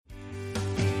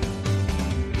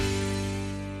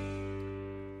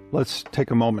Let's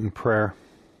take a moment in prayer.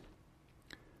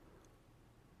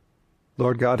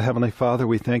 Lord God, Heavenly Father,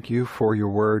 we thank you for your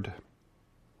word.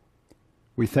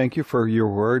 We thank you for your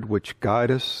word which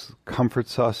guides us,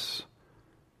 comforts us,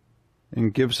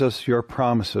 and gives us your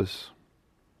promises.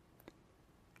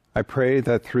 I pray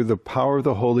that through the power of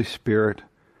the Holy Spirit,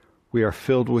 we are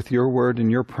filled with your word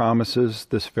and your promises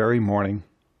this very morning.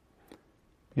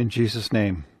 In Jesus'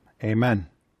 name, amen.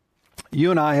 You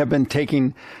and I have been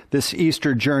taking this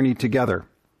Easter journey together.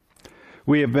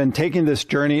 We have been taking this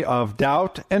journey of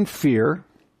doubt and fear,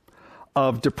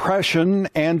 of depression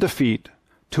and defeat,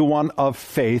 to one of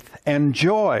faith and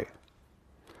joy.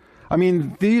 I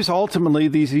mean, these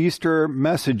Easter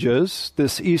messages,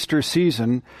 this Easter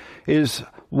season, is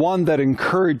one that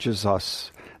encourages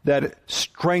us, that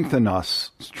strengthens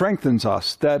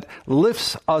us, that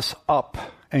lifts us up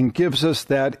and gives us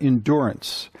that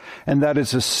endurance. And that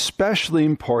is especially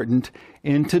important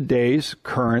in today's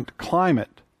current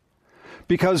climate.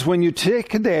 Because when you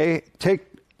take a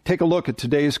look at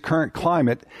today's current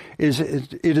climate, it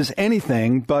is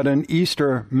anything but an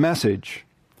Easter message.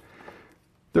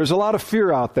 There's a lot of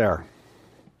fear out there.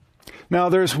 Now,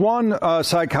 there's one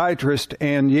psychiatrist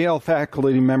and Yale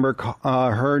faculty member,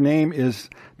 her name is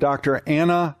Dr.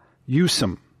 Anna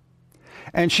Newsom.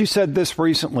 And she said this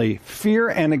recently: fear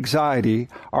and anxiety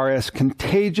are as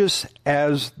contagious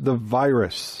as the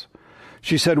virus.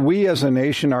 She said, we as a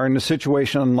nation are in a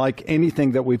situation unlike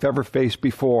anything that we've ever faced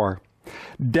before.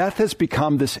 Death has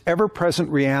become this ever-present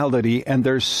reality, and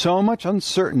there's so much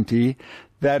uncertainty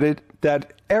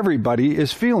that everybody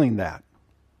is feeling that.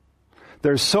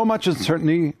 There's so much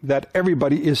uncertainty that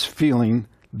everybody is feeling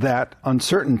that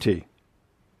uncertainty.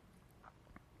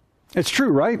 It's true,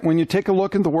 right? When you take a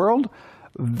look in the world,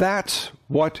 that's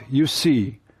what you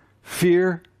see: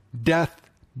 fear, death,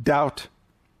 doubt,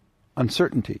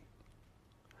 uncertainty.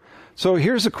 So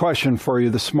here's a question for you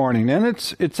this morning, and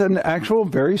it's an actual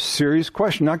very serious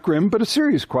question, not grim, but a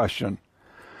serious question.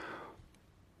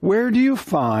 Where do you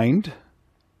find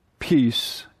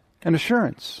peace and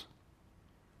assurance?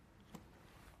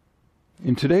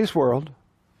 In today's world,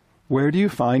 where do you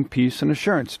find peace and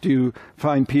assurance? Do you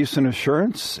find peace and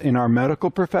assurance in our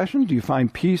medical profession? Do you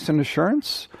find peace and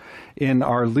assurance in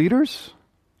our leaders?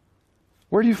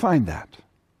 Where do you find that?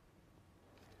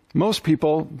 Most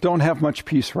people don't have much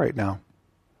peace right now.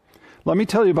 Let me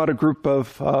tell you about a group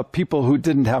of people who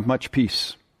didn't have much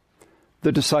peace.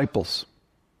 The disciples.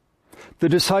 The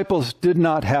disciples did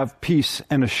not have peace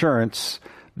and assurance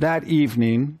that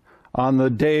evening on the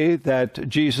day that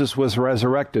Jesus was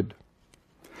resurrected.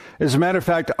 As a matter of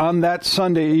fact, on that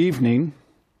Sunday evening,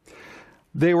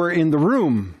 they were in the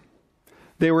room.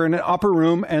 They were in an upper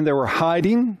room and they were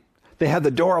hiding. They had the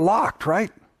door locked,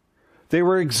 right? They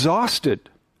were exhausted.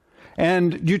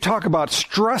 And you talk about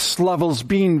stress levels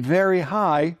being very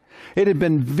high. It had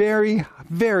been very,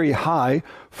 very high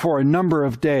for a number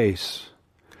of days.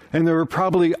 And they were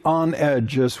probably on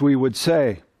edge, as we would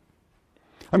say.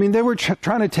 I mean, they were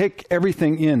trying to take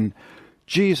everything in.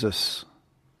 Jesus,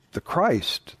 the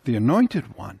Christ, the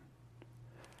Anointed One,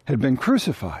 had been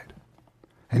crucified,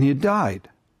 and he had died,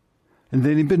 and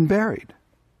then he'd been buried.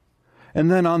 And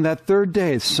then on that third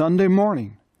day, Sunday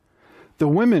morning, the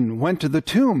women went to the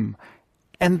tomb,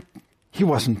 and he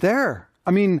wasn't there.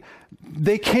 I mean,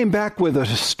 they came back with a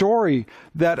story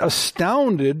that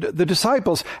astounded the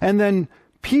disciples, and then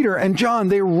Peter and John,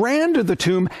 they ran to the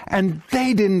tomb, and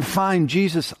they didn't find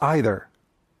Jesus either.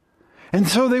 And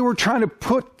so they were trying to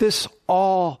put this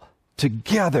all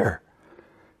together.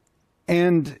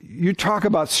 And you talk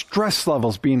about stress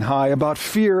levels being high, about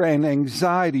fear and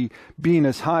anxiety being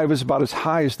as high. It was about as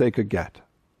high as they could get.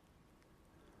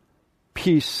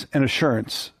 Peace and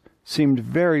assurance seemed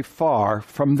very far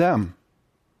from them.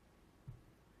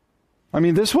 I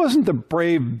mean, this wasn't the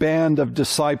brave band of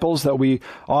disciples that we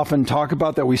often talk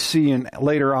about, that we see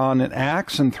later on in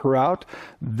Acts and throughout.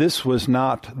 This was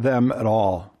not them at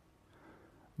all.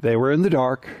 They were in the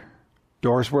dark,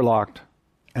 doors were locked,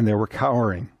 and they were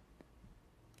cowering.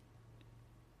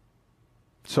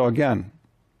 So again,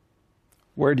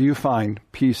 where do you find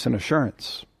peace and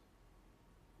assurance?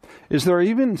 Is there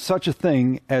even such a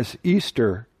thing as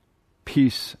Easter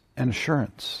peace and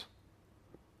assurance?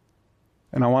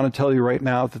 And I want to tell you right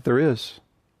now that there is.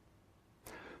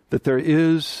 That there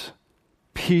is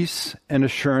peace and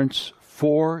assurance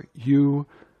for you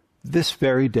this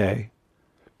very day,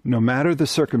 no matter the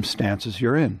circumstances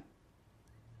you're in.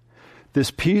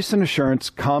 This peace and assurance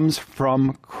comes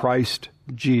from Christ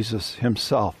Jesus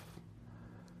himself.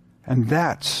 And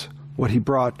that's what he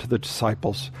brought to the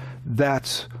disciples.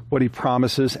 That's what he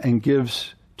promises and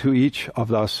gives to each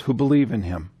of us who believe in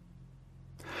him.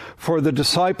 For the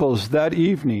disciples that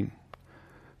evening,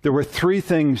 there were three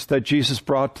things that Jesus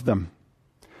brought to them: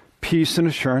 peace and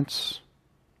assurance.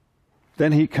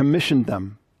 Then he commissioned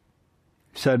them.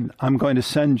 He said, I'm going to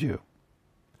send you.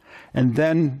 And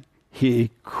then he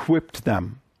equipped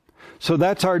them. So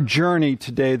that's our journey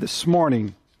today, this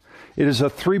morning. It is a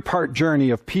three-part journey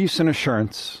of peace and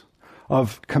assurance,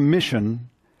 of commission,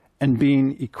 and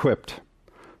being equipped.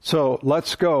 So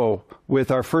let's go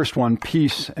with our first one,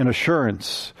 peace and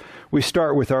assurance. We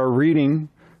start with our reading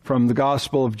from the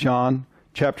Gospel of John,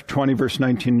 chapter 20, verse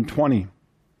 19 and 20.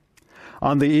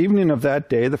 On the evening of that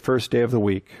day, the first day of the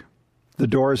week, the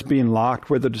doors being locked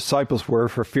where the disciples were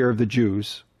for fear of the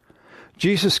Jews,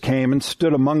 Jesus came and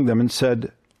stood among them and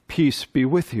said, Peace be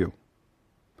with you.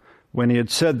 When he had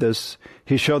said this,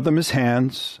 he showed them his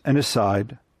hands and his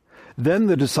side. Then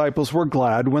the disciples were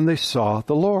glad when they saw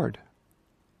the Lord.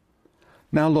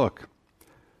 Now look,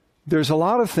 there's a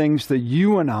lot of things that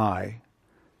you and I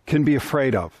can be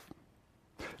afraid of.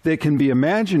 They can be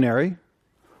imaginary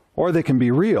or they can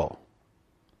be real.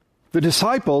 The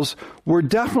disciples were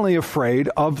definitely afraid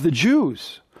of the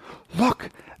Jews. Look,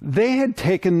 they had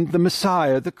taken the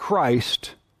Messiah, the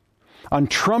Christ, on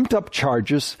trumped-up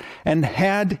charges and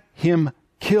had him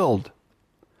killed.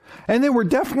 And they were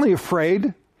definitely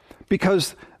afraid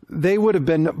because they would have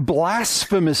been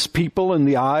blasphemous people in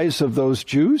the eyes of those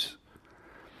Jews,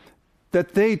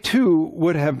 that they too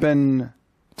would have been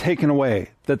taken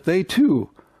away, that they too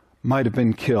might have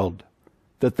been killed,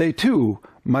 that they too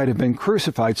might have been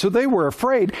crucified. So they were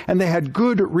afraid, and they had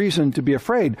good reason to be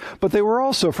afraid. But they were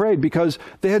also afraid because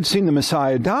they had seen the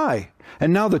Messiah die,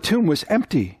 and now the tomb was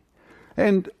empty.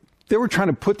 And they were trying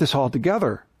to put this all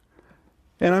together.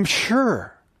 And I'm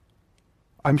sure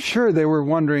they were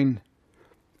wondering,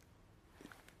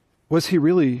 was he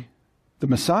really the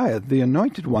Messiah, the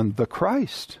anointed one, the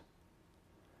Christ?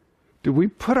 Did we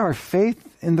put our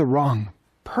faith in the wrong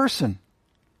person?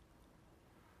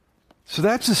 So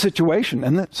that's the situation.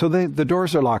 And so the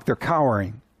doors are locked. They're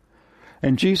cowering.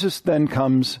 And Jesus then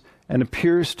comes and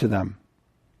appears to them.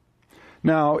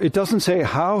 Now, it doesn't say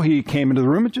how he came into the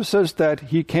room. It just says that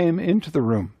he came into the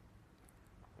room.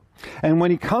 And when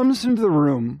he comes into the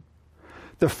room,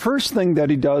 the first thing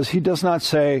that he does not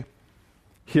say,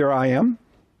 here I am.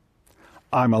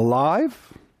 I'm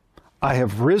alive. I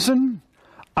have risen.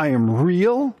 I am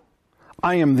real.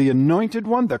 I am the anointed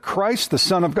one, the Christ, the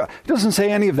Son of God. He doesn't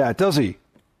say any of that, does he?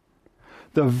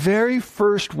 The very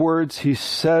first words he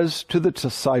says to the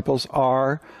disciples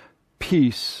are,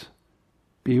 peace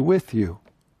be with you.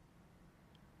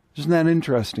 Isn't that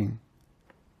interesting?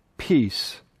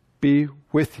 Peace be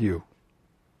with you.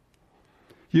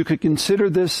 You could consider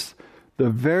this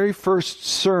the very first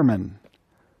sermon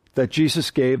that Jesus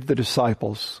gave the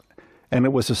disciples, and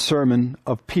it was a sermon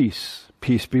of peace.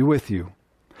 Peace be with you.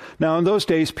 Now, in those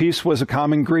days, peace was a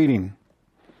common greeting.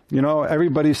 You know,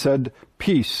 everybody said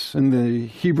peace. In the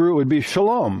Hebrew, it would be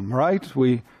shalom, right?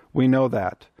 We know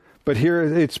that. But here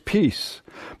it's peace.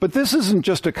 But this isn't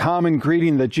just a common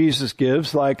greeting that Jesus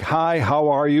gives, like, hi, how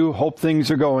are you? Hope things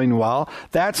are going well.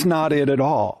 That's not it at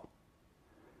all.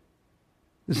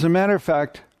 As a matter of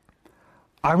fact,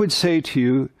 I would say to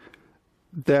you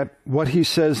that what he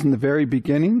says in the very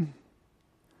beginning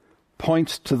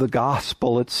points to the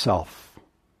gospel itself.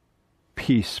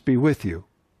 Peace be with you.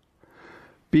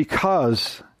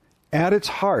 Because at its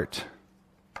heart,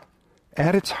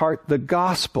 the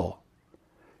gospel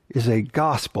is a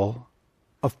gospel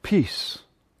of peace.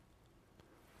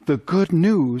 The good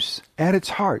news at its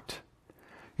heart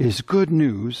is good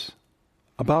news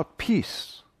about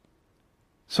peace.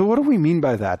 So what do we mean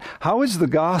by that? How is the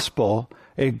gospel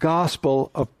a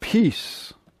gospel of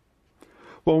peace?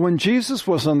 Well, when Jesus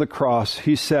was on the cross,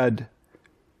 he said,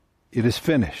 it is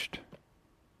finished.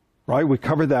 Right? We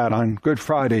covered that on Good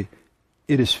Friday.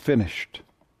 It is finished.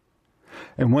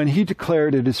 And when he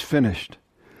declared it is finished,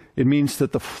 it means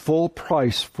that the full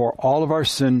price for all of our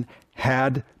sin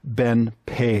had been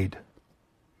paid.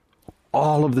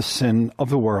 All of the sin of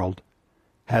the world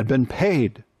had been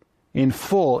paid in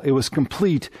full. It was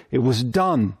complete. It was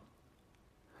done.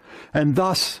 And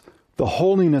thus, the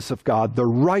holiness of God, the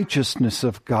righteousness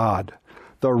of God,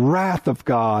 the wrath of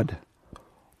God,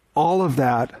 all of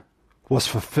that was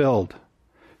fulfilled.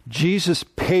 Jesus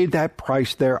paid that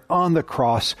price there on the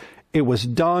cross. It was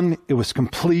done. It was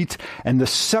complete. And the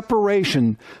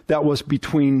separation that was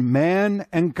between man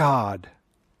and God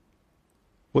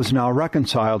was now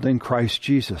reconciled in Christ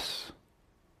Jesus.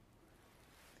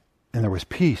 And there was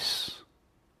peace.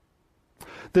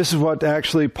 This is what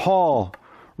actually Paul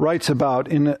writes about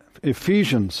in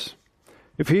Ephesians.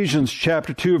 Ephesians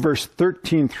chapter 2, verse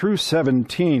 13 through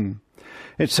 17.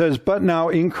 It says, "But now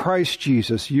in Christ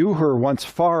Jesus, you who were once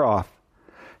far off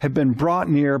have been brought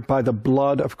near by the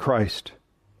blood of Christ.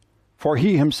 For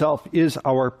he himself is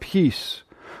our peace,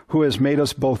 who has made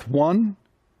us both one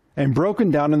and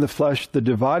broken down in the flesh the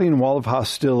dividing wall of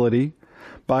hostility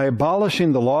by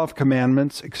abolishing the law of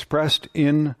commandments expressed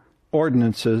in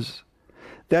ordinances,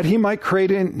 that he might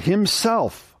create in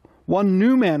himself one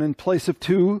new man in place of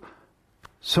two,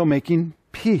 so making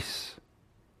peace,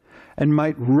 and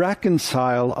might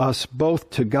reconcile us both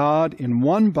to God in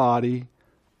one body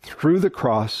through the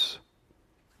cross,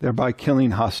 thereby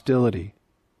killing hostility."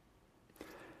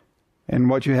 And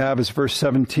what you have is verse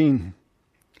 17.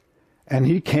 "And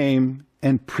he came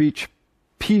and preached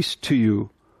peace to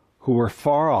you who were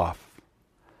far off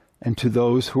and to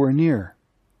those who were near."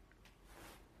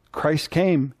 Christ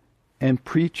came and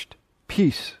preached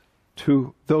peace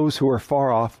to those who are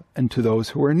far off and to those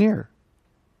who are near.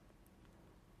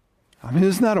 I mean,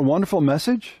 isn't that a wonderful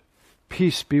message?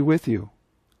 Peace be with you.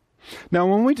 Now,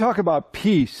 when we talk about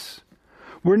peace,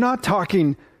 we're not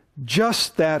talking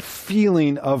just that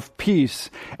feeling of peace,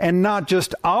 and not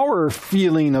just our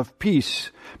feeling of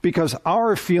peace, because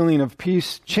our feeling of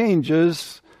peace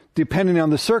changes depending on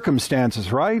the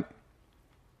circumstances, right?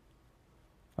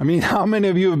 I mean, how many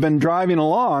of you have been driving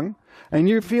along and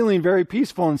you're feeling very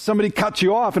peaceful and somebody cuts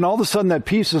you off and all of a sudden that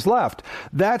peace is left?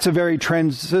 That's a very type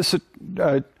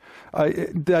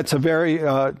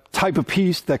of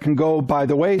peace that can go by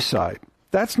the wayside.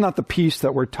 That's not the peace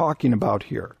that we're talking about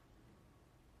here.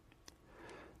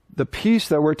 The peace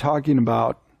that we're talking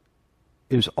about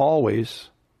is always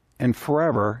and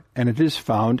forever, and it is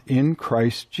found in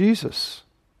Christ Jesus.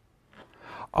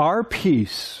 Our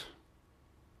peace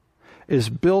is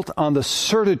built on the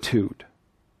certitude,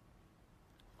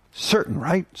 certain,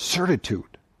 right?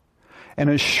 Certitude. An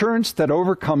assurance that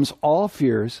overcomes all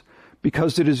fears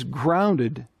because it is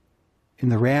grounded in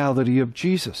the reality of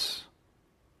Jesus.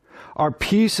 Our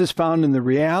peace is found in the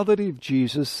reality of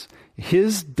Jesus,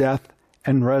 his death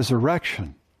and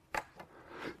resurrection.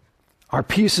 Our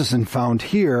peace isn't found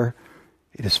here.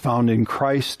 It is found in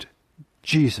Christ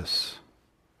Jesus.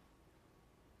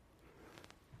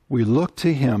 We look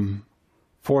to him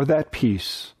for that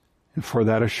peace and for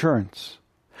that assurance.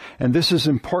 And this is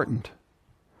important,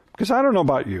 because I don't know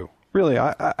about you. Really,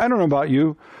 I don't know about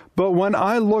you, but when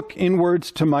I look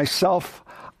inwards to myself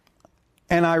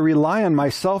and I rely on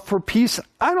myself for peace,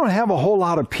 I don't have a whole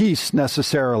lot of peace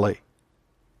necessarily.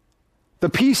 The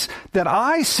peace that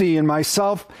I see in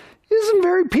myself isn't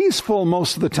very peaceful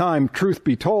most of the time, truth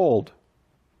be told.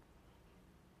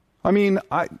 I mean,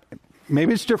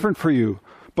 maybe it's different for you,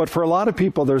 but for a lot of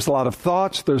people, there's a lot of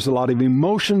thoughts, there's a lot of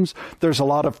emotions, there's a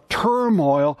lot of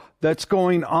turmoil that's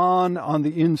going on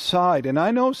the inside. And I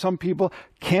know some people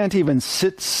can't even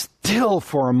sit still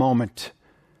for a moment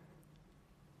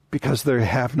because they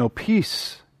have no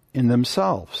peace in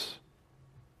themselves.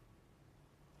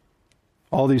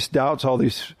 All these doubts, all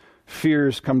these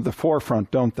fears come to the forefront,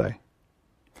 don't they?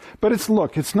 But it's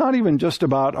not even just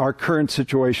about our current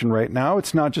situation right now.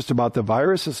 It's not just about the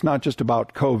virus. It's not just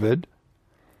about COVID.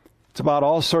 It's about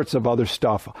all sorts of other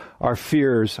stuff, our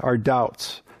fears, our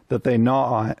doubts, that they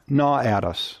gnaw at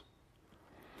us.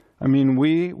 I mean,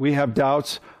 we have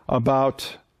doubts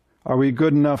about, are we a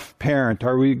good enough parent?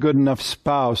 Are we a good enough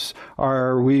spouse?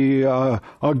 Are we a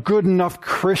good enough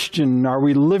Christian? Are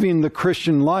we living the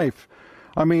Christian life?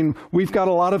 I mean, we've got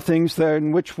a lot of things there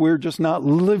in which we're just not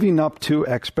living up to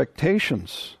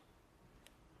expectations.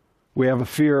 We have a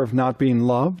fear of not being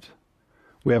loved.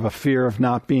 We have a fear of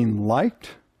not being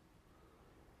liked.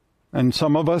 And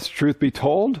some of us, truth be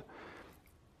told,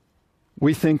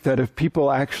 we think that if people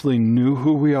actually knew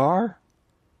who we are,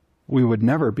 we would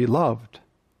never be loved.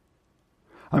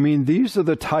 I mean, these are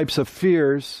the types of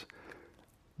fears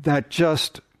that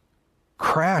just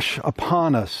crash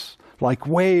upon us like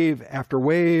wave after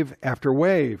wave after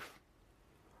wave.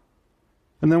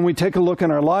 And then we take a look in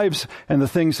our lives and the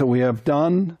things that we have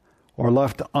done or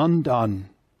left undone,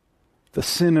 the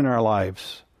sin in our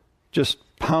lives, just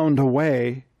pound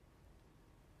away,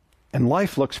 and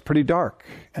life looks pretty dark,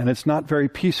 and it's not very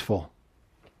peaceful.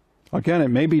 Again, it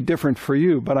may be different for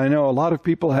you, but I know a lot of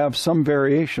people have some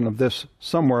variation of this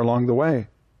somewhere along the way.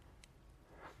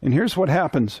 And here's what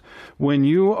happens when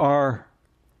you are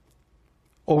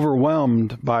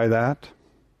overwhelmed by that.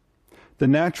 The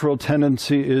natural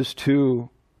tendency is to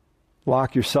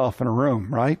lock yourself in a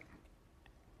room, right?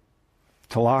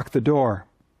 To lock the door.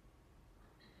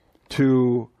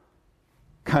 To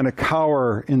kind of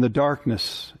cower in the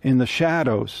darkness, in the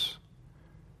shadows,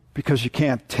 because you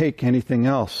can't take anything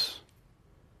else.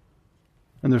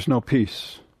 And there's no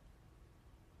peace.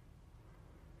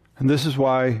 And this is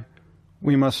why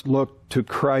we must look to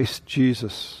Christ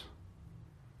Jesus,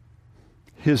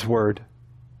 His Word,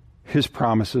 His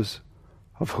promises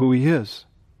of who He is.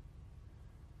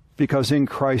 Because in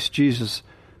Christ Jesus,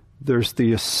 there's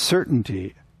the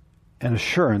certainty and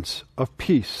assurance of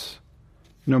peace,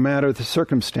 no matter the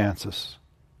circumstances.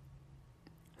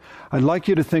 I'd like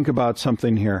you to think about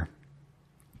something here.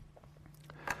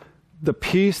 The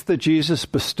peace that Jesus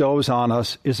bestows on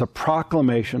us is a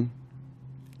proclamation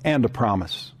and a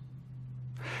promise.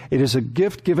 It is a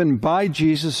gift given by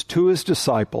Jesus to His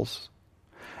disciples,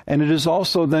 and it is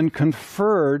also then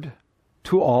conferred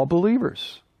to all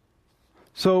believers.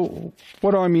 So,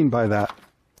 what do I mean by that?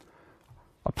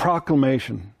 A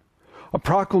proclamation. A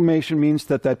proclamation means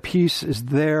that that peace is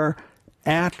there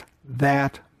at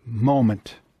that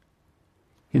moment.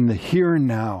 In the here and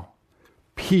now.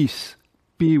 Peace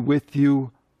be with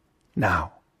you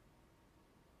now.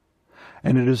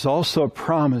 And it is also a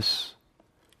promise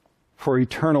for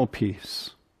eternal peace.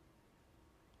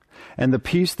 And the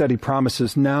peace that He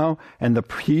promises now and the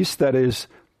peace that is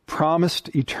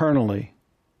promised eternally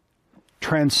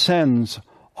transcends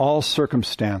all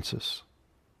circumstances.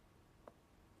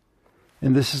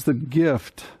 And this is the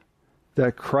gift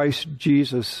that Christ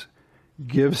Jesus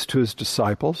gives to His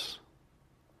disciples,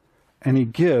 and He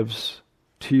gives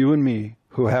to you and me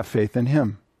who have faith in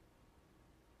Him.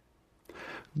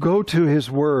 Go to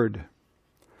His Word.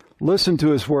 Listen to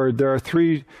His Word. There are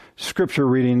 3 scripture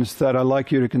readings that I'd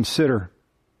like you to consider.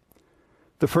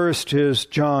 The first is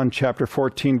John chapter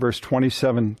 14, verse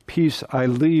 27. Peace I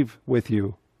leave with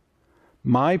you.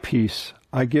 My peace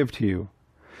I give to you.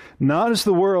 Not as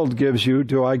the world gives you,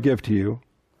 do I give to you.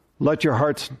 Let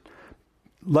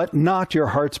not your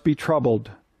hearts be troubled,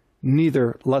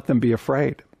 neither let them be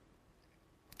afraid.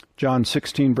 John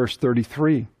 16, verse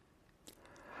 33.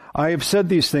 I have said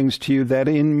these things to you that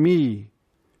in me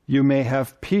you may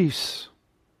have peace.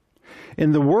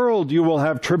 In the world you will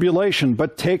have tribulation,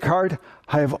 but take heart,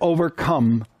 I have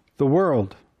overcome the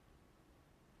world.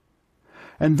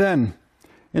 And then,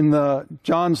 in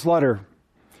John's letter,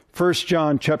 1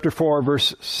 John chapter 4,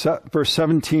 verse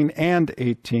 17 and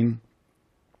 18,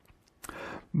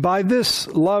 By this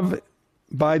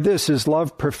is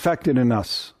love perfected in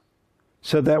us,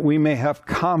 so that we may have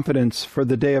confidence for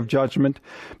the day of judgment,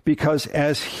 because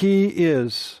as He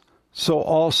is, so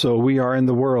also we are in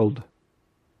the world.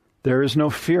 There is no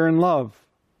fear in love,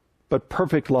 but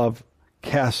perfect love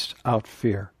casts out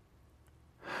fear.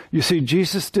 You see,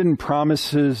 Jesus didn't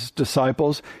promise His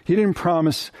disciples, He didn't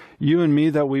promise you and me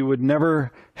that we would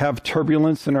never have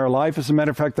turbulence in our life. As a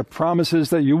matter of fact, the promise is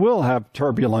that you will have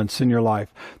turbulence in your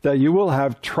life, that you will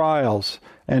have trials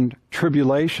and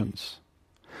tribulations.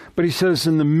 But He says,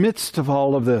 in the midst of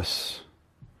all of this,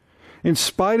 in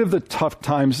spite of the tough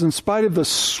times, in spite of the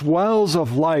swells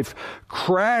of life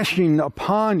crashing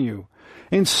upon you,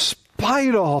 in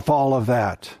spite of all of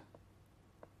that,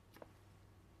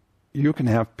 you can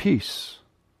have peace.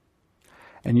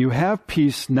 And you have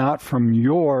peace not from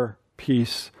your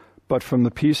peace, but from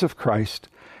the peace of Christ.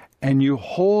 And you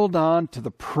hold on to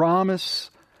the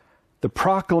promise, the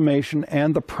proclamation,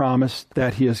 and the promise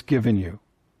that He has given you.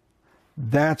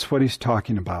 That's what He's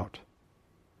talking about.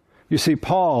 You see,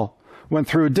 Paul went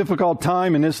through a difficult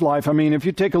time in his life. I mean, if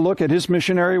you take a look at his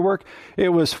missionary work, it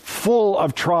was full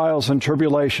of trials and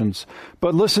tribulations.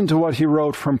 But listen to what he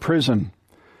wrote from prison.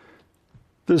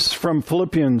 This is from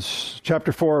Philippians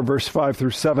chapter 4, verse 5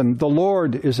 through 7. The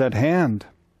Lord is at hand.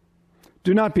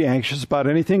 Do not be anxious about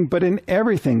anything, but in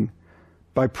everything,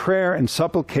 by prayer and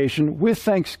supplication, with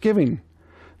thanksgiving,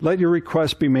 let your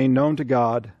requests be made known to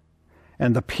God,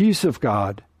 and the peace of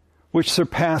God, which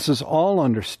surpasses all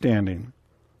understanding,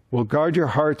 will guard your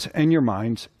hearts and your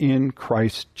minds in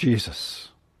Christ Jesus.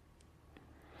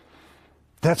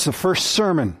 That's the first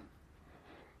sermon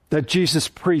that Jesus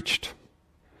preached.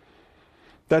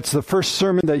 That's the first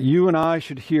sermon that you and I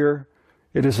should hear.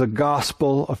 It is a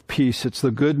gospel of peace. It's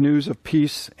the good news of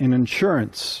peace and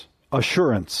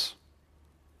assurance.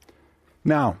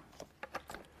 Now,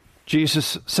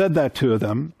 Jesus said that to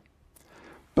them,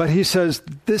 but He says,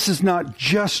 this is not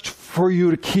just for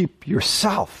you to keep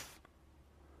yourself.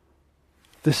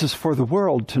 This is for the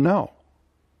world to know.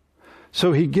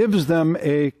 So He gives them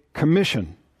a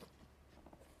commission.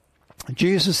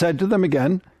 Jesus said to them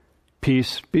again,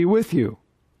 peace be with you.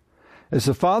 As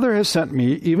the Father has sent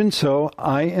me, even so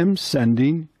I am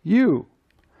sending you.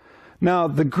 Now,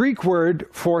 the Greek word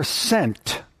for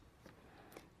sent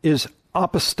is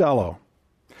apostello,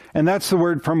 and that's the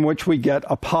word from which we get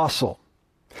apostle.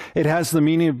 It has the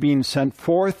meaning of being sent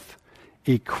forth,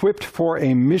 equipped for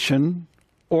a mission,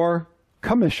 or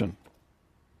commission.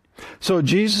 So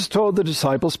Jesus told the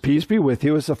disciples, "Peace be with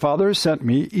you. As the Father has sent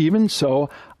me, even so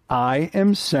I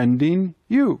am sending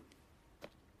you."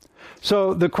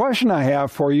 So the question I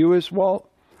have for you is, well,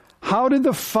 how did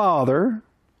the Father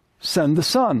send the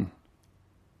Son?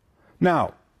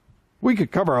 Now, we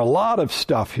could cover a lot of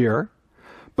stuff here,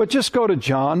 but just go to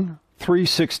John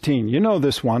 3:16. You know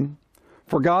this one.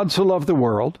 "For God so loved the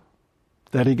world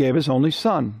that he gave his only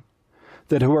Son,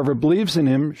 that whoever believes in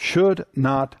him should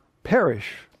not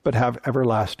perish, but have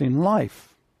everlasting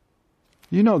life."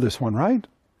 You know this one, right?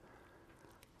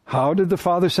 How did the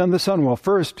Father send the Son? Well,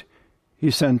 first, he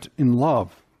sent in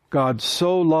love. God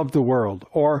so loved the world.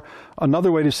 Or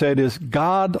another way to say it is,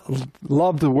 God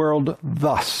loved the world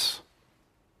thus.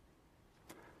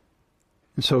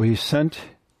 And so he sent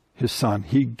his Son.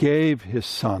 He gave his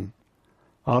Son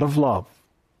out of love,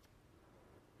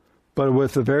 but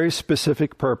with a very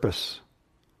specific purpose,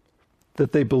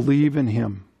 that they believe in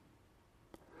him,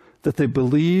 that they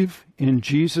believe in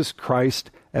Jesus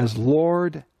Christ as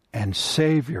Lord and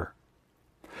Savior.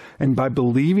 And by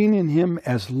believing in him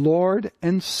as Lord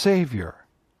and Savior,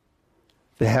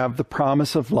 they have the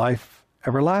promise of life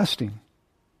everlasting,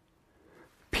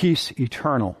 peace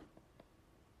eternal.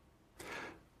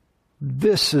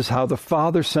 This is how the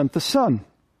Father sent the Son.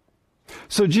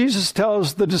 So Jesus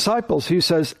tells the disciples, he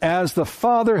says, "As the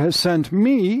Father has sent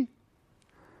me,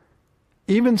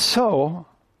 even so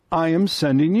I am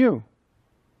sending you."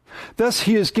 Thus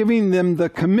he is giving them the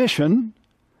commission,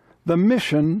 the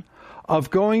mission of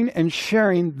going and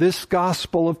sharing this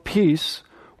gospel of peace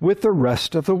with the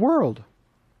rest of the world.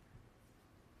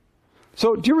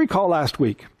 So do you recall last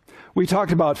week, we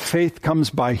talked about faith comes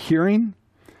by hearing?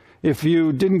 If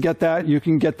you didn't get that, you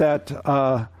can get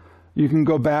that, you can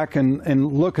go back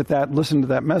and look at that, listen to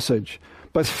that message.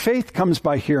 But faith comes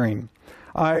by hearing.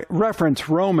 I reference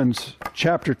Romans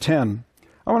chapter 10.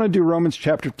 I want to do Romans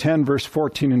chapter 10, verse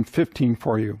 14 and 15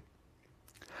 for you.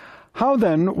 "How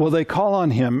then will they call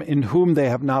on him in whom they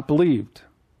have not believed?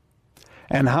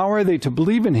 And how are they to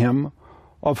believe in him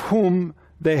of whom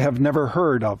they have never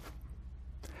heard of?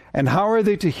 And how are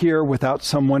they to hear without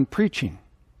someone preaching?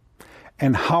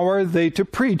 And how are they to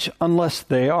preach unless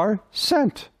they are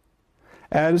sent?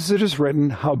 As it is written,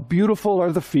 how beautiful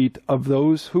are the feet of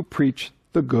those who preach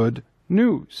the good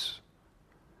news."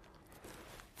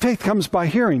 Faith comes by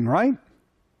hearing, right?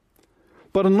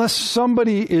 But unless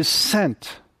somebody is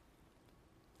sent,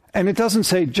 and it doesn't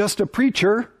say just a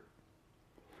preacher,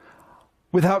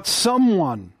 without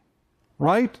someone,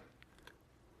 right?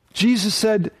 Jesus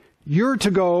said, you're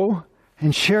to go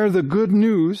and share the good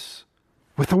news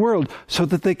with the world so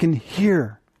that they can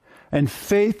hear. And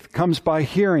faith comes by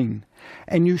hearing.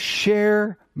 And you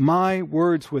share my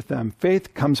words with them.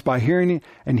 Faith comes by hearing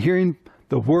and hearing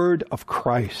the word of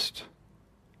Christ.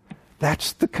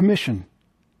 That's the commission.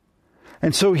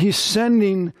 And so he's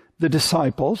sending the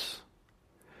disciples,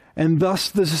 and thus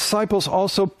the disciples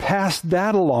also pass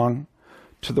that along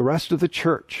to the rest of the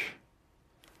church.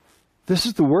 This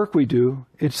is the work we do.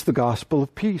 It's the gospel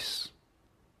of peace.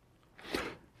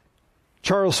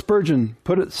 Charles Spurgeon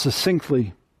put it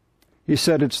succinctly. He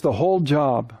said, it's the whole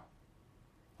job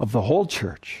of the whole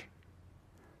church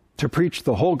to preach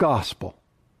the whole gospel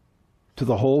to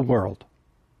the whole world.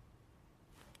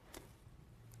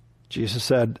 Jesus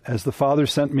said, as the Father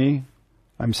sent me,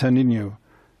 I'm sending you.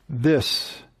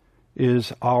 This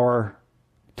is our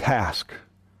task.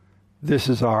 This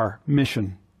is our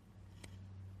mission.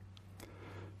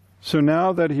 So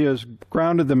now that he has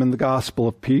grounded them in the gospel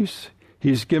of peace,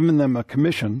 he's given them a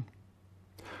commission.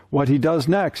 What he does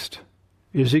next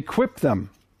is equip them.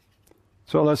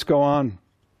 So let's go on.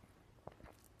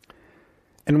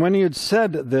 And when he had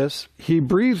said this, he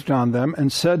breathed on them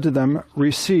and said to them,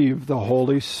 receive the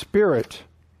Holy Spirit.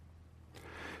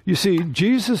 You see,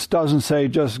 Jesus doesn't say,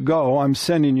 just go, I'm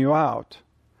sending you out.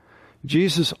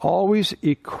 Jesus always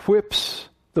equips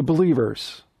the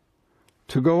believers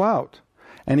to go out,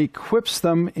 and equips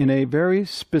them in a very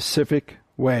specific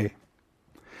way.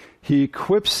 He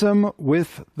equips them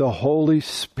with the Holy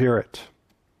Spirit.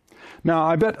 Now,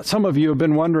 I bet some of you have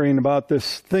been wondering about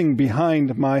this thing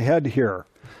behind my head here.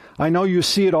 I know you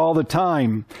see it all the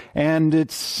time, and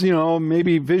it's,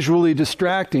 maybe visually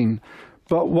distracting,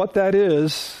 but what that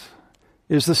is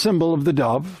the symbol of the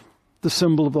dove, the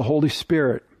symbol of the Holy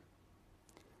Spirit.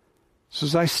 So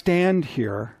as I stand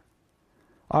here,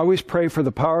 I always pray for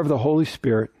the power of the Holy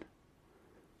Spirit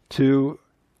to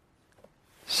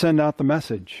send out the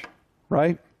message,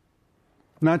 right?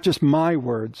 Not just my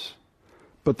words,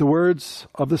 but the words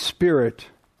of the Spirit,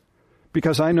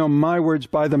 because I know my words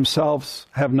by themselves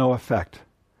have no effect.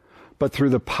 But through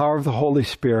the power of the Holy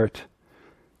Spirit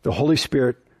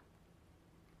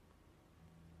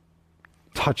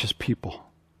touches people,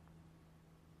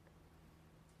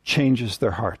 changes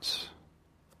their hearts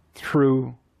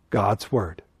through God's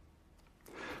Word.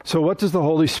 So what does the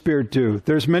Holy Spirit do?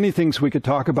 There's many things we could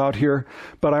talk about here,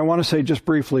 but I want to say just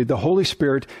briefly, the Holy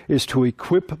Spirit is to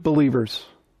equip believers,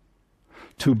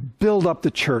 to build up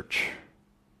the church,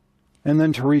 and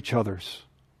then to reach others.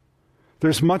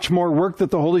 There's much more work that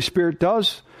the Holy Spirit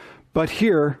does, but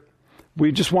here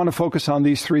we just want to focus on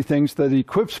these three things: that He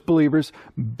equips believers,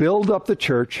 build up the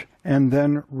church, and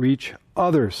then reach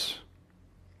others.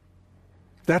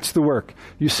 That's the work.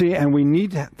 You see, and we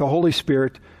need the Holy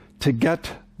Spirit to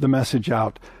get the message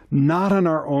out, not on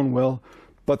our own will,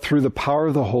 but through the power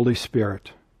of the Holy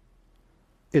Spirit.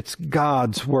 It's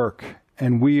God's work,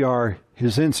 and we are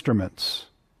His instruments.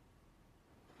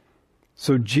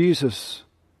 So Jesus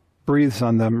breathes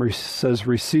on them, says,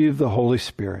 receive the Holy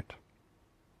Spirit.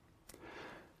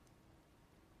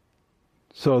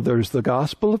 So there's the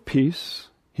gospel of peace.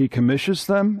 He commissions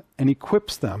them and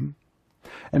equips them.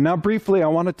 And now briefly, I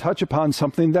want to touch upon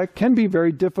something that can be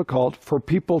very difficult for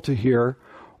people to hear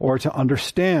or to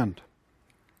understand.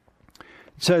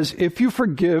 It says, if you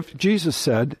forgive, Jesus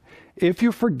said, if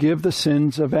you forgive the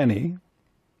sins of any,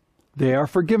 they are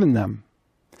forgiven them.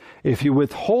 If you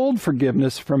withhold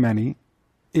forgiveness from any,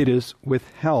 it is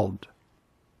withheld.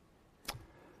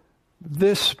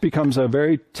 This becomes a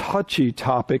very touchy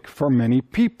topic for many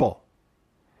people,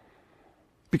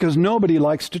 because nobody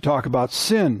likes to talk about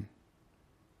sin.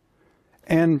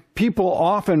 And people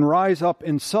often rise up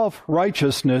in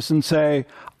self-righteousness and say,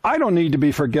 I don't need to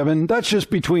be forgiven. That's just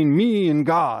between me and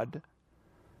God.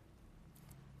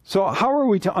 So how are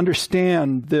we to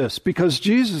understand this? Because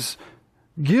Jesus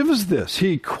gives this.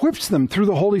 He equips them through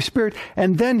the Holy Spirit.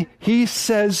 And then He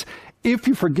says, if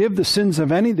you forgive the sins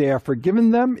of any, they are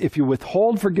forgiven them. If you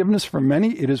withhold forgiveness from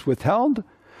many, it is withheld.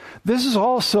 This is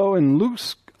also in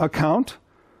Luke's account,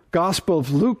 Gospel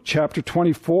of Luke, chapter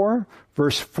 24,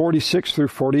 verse 46 through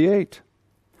 48.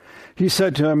 He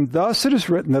said to him, thus it is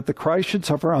written that the Christ should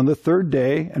suffer on the third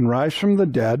day and rise from the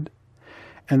dead,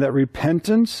 and that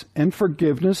repentance and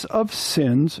forgiveness of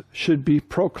sins should be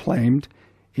proclaimed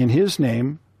in His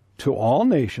name to all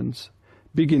nations,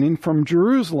 beginning from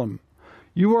Jerusalem.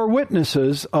 You are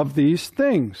witnesses of these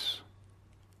things.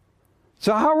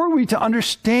 So how are we to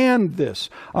understand this?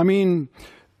 I mean,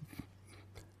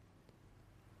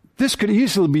 this could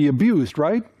easily be abused,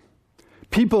 right?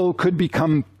 People could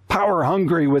become power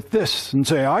hungry with this and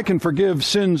say, I can forgive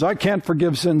sins, I can't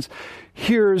forgive sins.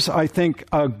 Here's, I think,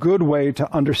 a good way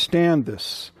to understand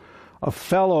this. A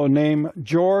fellow named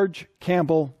George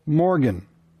Campbell Morgan.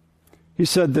 He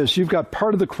said this, you've got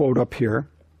part of the quote up here.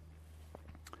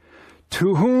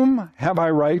 To whom have I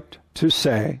right to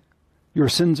say, your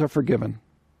sins are forgiven?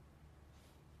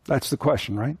 That's the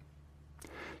question, right?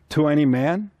 To any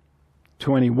man,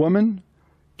 to any woman,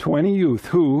 to any youth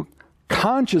who,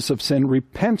 conscious of sin,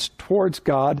 repents towards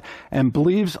God and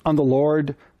believes on the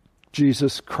Lord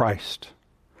Jesus Christ.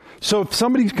 So if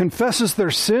somebody confesses their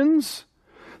sins,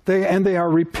 they are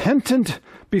repentant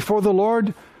before the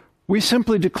Lord, we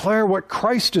simply declare what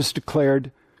Christ has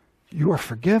declared, you are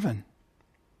forgiven.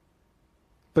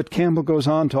 But Campbell goes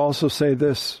on to also say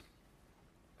this,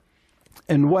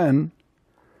 and when,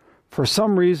 for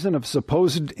some reason of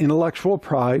supposed intellectual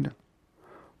pride,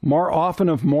 more often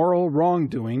of moral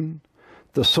wrongdoing,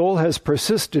 the soul has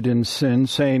persisted in sin,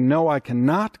 saying, no, I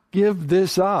cannot give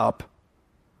this up,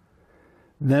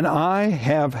 then I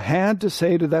have had to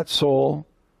say to that soul,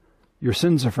 your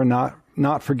sins are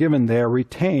not forgiven, they are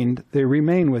retained, they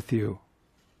remain with you.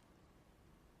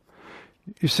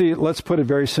 You see, let's put it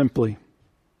very simply.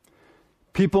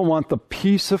 People want the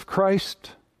peace of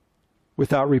Christ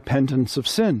without repentance of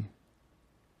sin.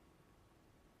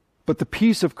 But the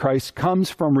peace of Christ comes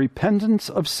from repentance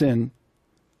of sin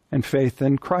and faith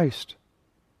in Christ.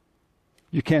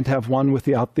 You can't have one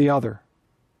without the other.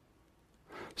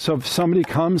 So if somebody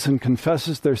comes and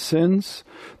confesses their sins,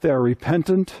 they are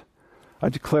repentant, I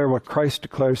declare what Christ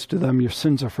declares to them, your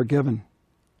sins are forgiven.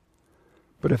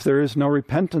 But if there is no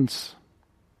repentance,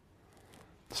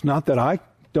 it's not that I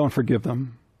don't forgive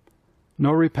them.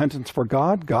 No repentance for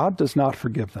God, God does not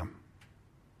forgive them.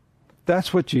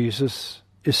 That's what Jesus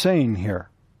is saying here.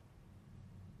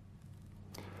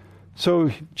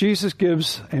 So Jesus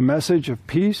gives a message of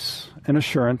peace and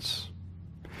assurance.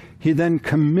 He then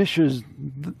commissions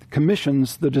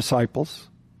the disciples,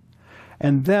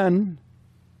 and then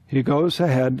He goes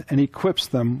ahead and equips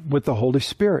them with the Holy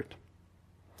Spirit,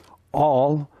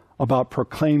 all about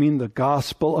proclaiming the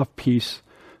gospel of peace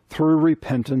through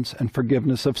repentance and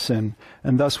forgiveness of sin.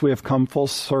 And thus we have come full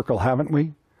circle, haven't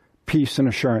we? Peace and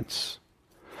assurance.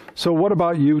 So what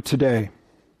about you today?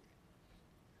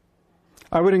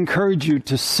 I would encourage you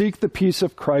to seek the peace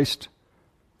of Christ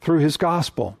through his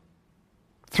gospel,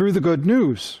 through the good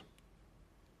news.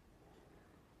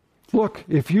 Look,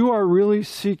 if you are really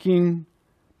seeking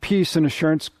peace and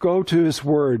assurance, go to his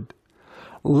word.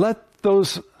 Let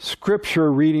those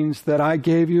scripture readings that I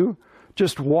gave you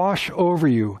just wash over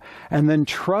you, and then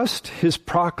trust his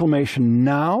proclamation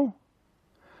now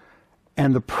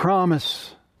and the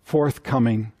promise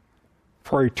forthcoming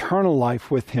for eternal life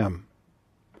with him.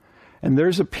 And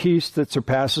there's a peace that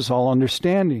surpasses all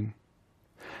understanding.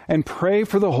 And pray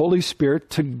for the Holy Spirit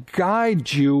to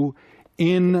guide you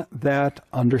in that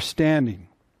understanding.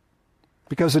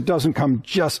 Because it doesn't come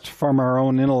just from our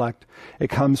own intellect. It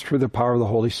comes through the power of the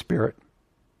Holy Spirit.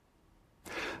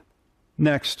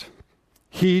 Next,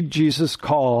 heed Jesus'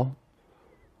 call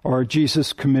or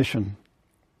Jesus' commission.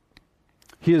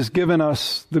 He has given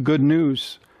us the good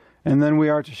news, and then we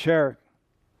are to share it.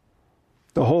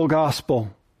 The whole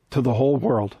gospel to the whole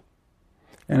world.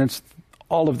 And it's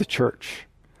all of the church.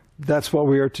 That's what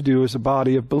we are to do as a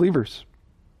body of believers.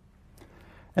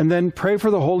 And then pray for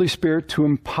the Holy Spirit to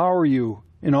empower you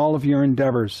in all of your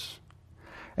endeavors.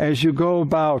 As you go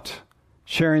about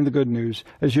sharing the good news,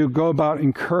 as you go about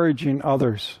encouraging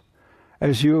others,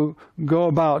 as you go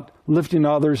about lifting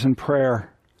others in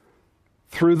prayer,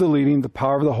 through the leading, the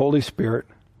power of the Holy Spirit,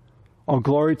 all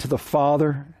glory to the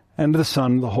Father and to the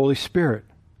Son and the Holy Spirit.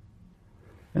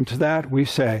 And to that we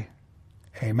say,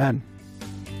 Amen.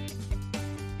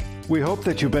 We hope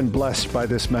that you've been blessed by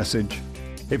this message.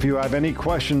 If you have any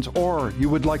questions or you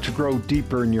would like to grow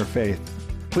deeper in your faith,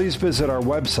 please visit our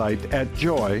website at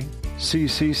joyccc.com.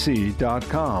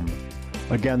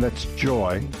 Again, that's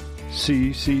joyccc.com.